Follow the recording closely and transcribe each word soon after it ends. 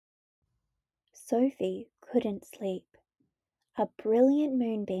Sophie couldn't sleep. A brilliant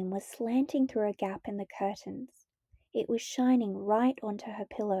moonbeam was slanting through a gap in the curtains. It was shining right onto her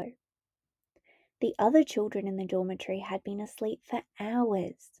pillow. The other children in the dormitory had been asleep for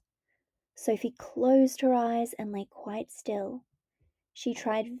hours. Sophie closed her eyes and lay quite still. She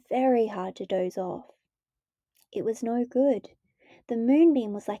tried very hard to doze off. It was no good. The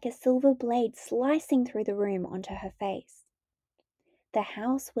moonbeam was like a silver blade slicing through the room onto her face. The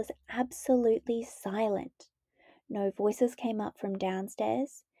house was absolutely silent. No voices came up from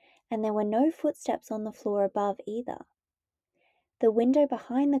downstairs, and there were no footsteps on the floor above either. The window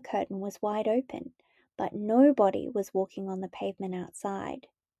behind the curtain was wide open, but nobody was walking on the pavement outside.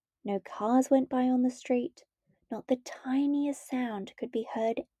 No cars went by on the street. Not the tiniest sound could be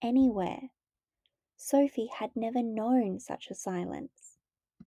heard anywhere. Sophie had never known such a silence.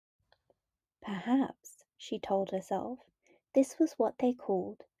 Perhaps, she told herself, this was what they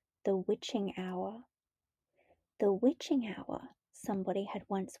called the witching hour. The witching hour, somebody had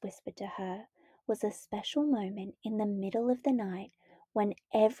once whispered to her, was a special moment in the middle of the night when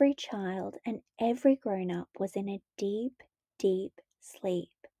every child and every grown-up was in a deep, deep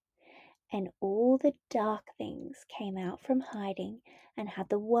sleep, and all the dark things came out from hiding and had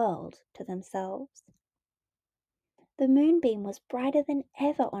the world to themselves. The moonbeam was brighter than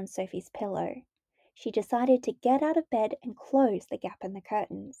ever on Sophie's pillow. She decided to get out of bed and close the gap in the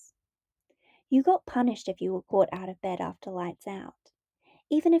curtains. You got punished if you were caught out of bed after lights out.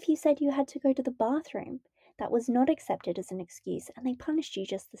 Even if you said you had to go to the bathroom, that was not accepted as an excuse and they punished you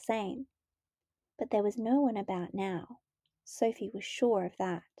just the same. But there was no one about now. Sophie was sure of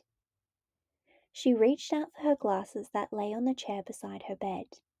that. She reached out for her glasses that lay on the chair beside her bed.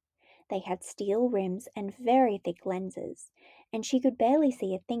 They had steel rims and very thick lenses, and she could barely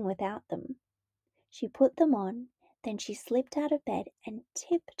see a thing without them. She put them on, then she slipped out of bed and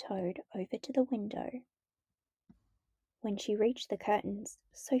tiptoed over to the window. When she reached the curtains,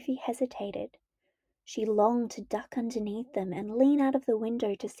 Sophie hesitated. She longed to duck underneath them and lean out of the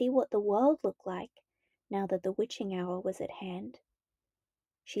window to see what the world looked like, now that the witching hour was at hand.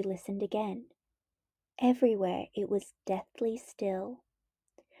 She listened again. Everywhere it was deathly still.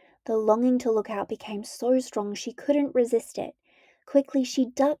 The longing to look out became so strong she couldn't resist it. Quickly she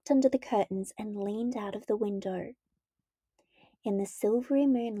ducked under the curtains and leaned out of the window. In the silvery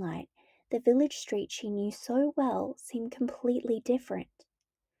moonlight, the village street she knew so well seemed completely different.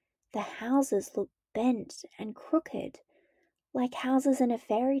 The houses looked bent and crooked, like houses in a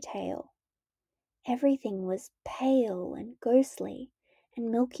fairy tale. Everything was pale and ghostly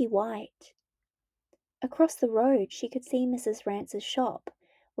and milky white. Across the road she could see Mrs. Rance's shop,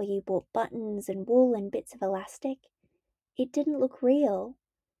 where you bought buttons and wool and bits of elastic. It didn't look real.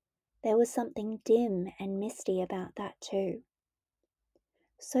 There was something dim and misty about that too.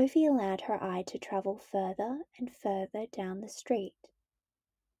 Sophie allowed her eye to travel further and further down the street.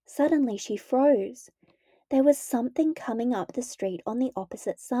 Suddenly she froze. There was something coming up the street on the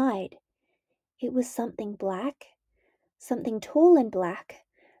opposite side. It was something black, something tall and black,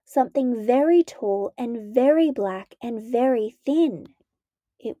 something very tall and very black and very thin.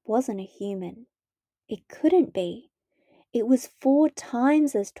 It wasn't a human. It couldn't be. It was 4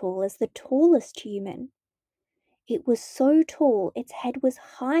 times as tall as the tallest human. It was so tall its head was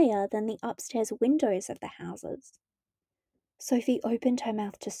higher than the upstairs windows of the houses. Sophie opened her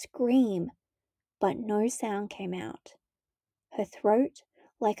mouth to scream, but no sound came out. Her throat,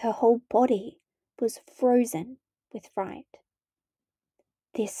 like her whole body, was frozen with fright.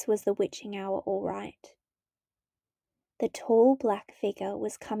 This was the witching hour, all right. The tall black figure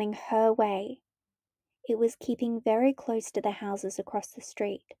was coming her way. It was keeping very close to the houses across the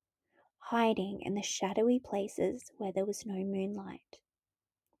street, hiding in the shadowy places where there was no moonlight.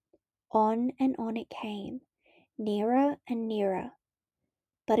 On and on it came, nearer and nearer.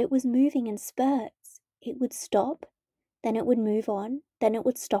 But it was moving in spurts. It would stop, then it would move on, then it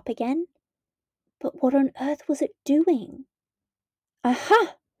would stop again. But what on earth was it doing?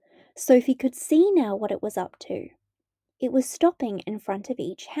 Aha! Sophie could see now what it was up to. It was stopping in front of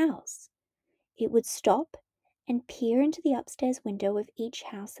each house. It would stop and peer into the upstairs window of each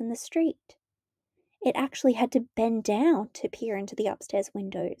house in the street. It actually had to bend down to peer into the upstairs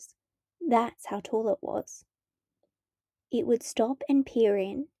windows. That's how tall it was. It would stop and peer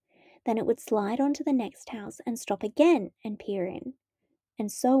in, then it would slide onto the next house and stop again and peer in,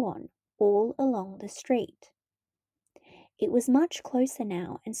 and so on, all along the street. It was much closer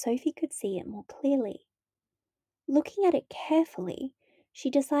now, and Sophie could see it more clearly. Looking at it carefully, she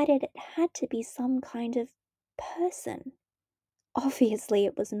decided it had to be some kind of person. Obviously,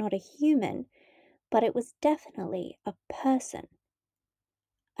 it was not a human, but it was definitely a person.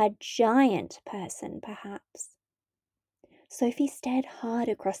 A giant person, perhaps. Sophie stared hard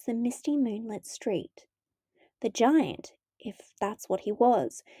across the misty moonlit street. The giant, if that's what he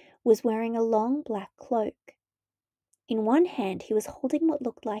was wearing a long black cloak. In one hand he was holding what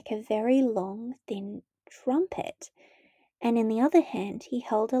looked like a very long, thin trumpet, and in the other hand he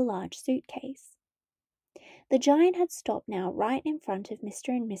held a large suitcase. The giant had stopped now right in front of Mr.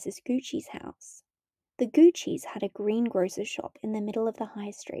 and Mrs. Gucci's house. The Guccis had a greengrocer's shop in the middle of the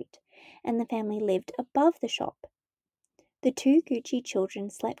high street, and the family lived above the shop. The two Gucci children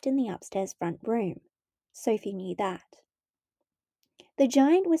slept in the upstairs front room. Sophie knew that. The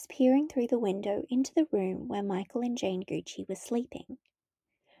giant was peering through the window into the room where Michael and Jane Gucci were sleeping.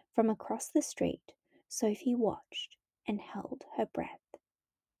 From across the street, Sophie watched and held her breath.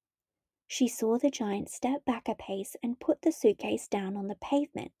 She saw the giant step back a pace and put the suitcase down on the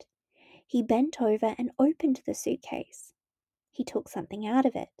pavement. He bent over and opened the suitcase. He took something out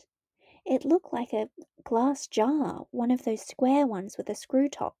of it. It looked like a glass jar, one of those square ones with a screw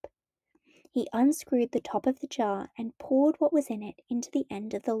top. He unscrewed the top of the jar and poured what was in it into the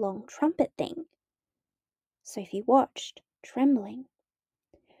end of the long trumpet thing. Sophie watched, trembling.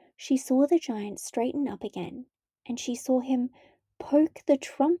 She saw the giant straighten up again, and she saw him poke the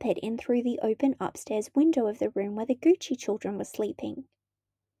trumpet in through the open upstairs window of the room where the Gucci children were sleeping.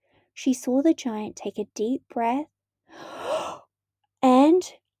 She saw the giant take a deep breath,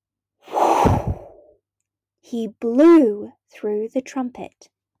 and he blew through the trumpet.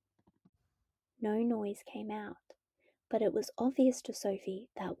 No noise came out, but it was obvious to Sophie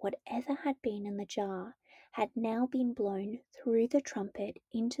that whatever had been in the jar had now been blown through the trumpet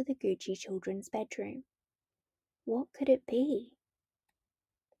into the Gucci children's bedroom. What could it be?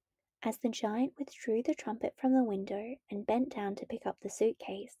 As the giant withdrew the trumpet from the window and bent down to pick up the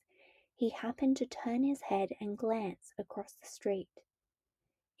suitcase, he happened to turn his head and glance across the street.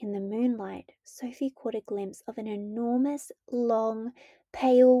 In the moonlight, Sophie caught a glimpse of an enormous, long,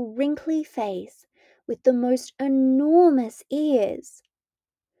 pale, wrinkly face with the most enormous ears.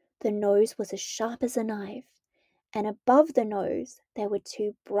 The nose was as sharp as a knife, and above the nose there were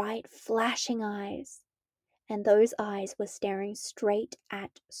two bright, flashing eyes, and those eyes were staring straight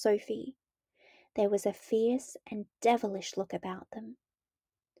at Sophie. There was a fierce and devilish look about them.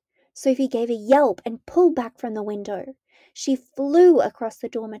 Sophie gave a yelp and pulled back from the window. She flew across the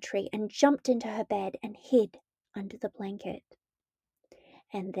dormitory and jumped into her bed and hid under the blanket.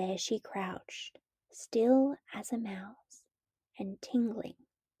 And there she crouched, still as a mouse and tingling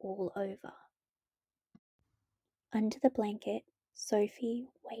all over. Under the blanket, Sophie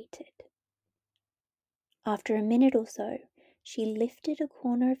waited. After a minute or so, she lifted a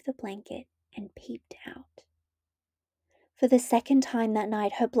corner of the blanket and peeped out. For the second time that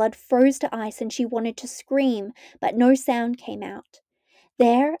night, her blood froze to ice and she wanted to scream, but no sound came out.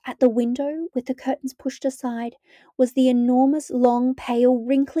 There, at the window, with the curtains pushed aside, was the enormous, long, pale,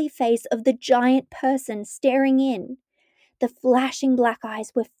 wrinkly face of the giant person staring in. The flashing black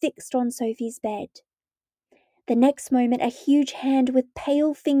eyes were fixed on Sophie's bed. The next moment, a huge hand with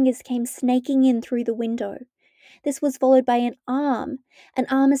pale fingers came snaking in through the window. This was followed by an arm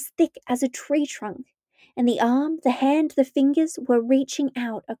as thick as a tree trunk. And the arm, the hand, the fingers were reaching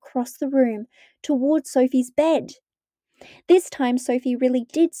out across the room towards Sophie's bed. This time Sophie really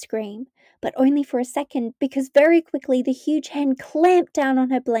did scream, but only for a second, because very quickly the huge hand clamped down on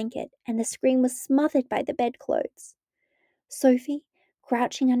her blanket and the scream was smothered by the bedclothes. Sophie,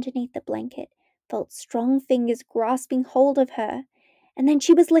 crouching underneath the blanket, felt strong fingers grasping hold of her, and then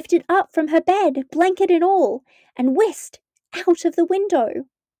she was lifted up from her bed, blanket and all, and whisked out of the window.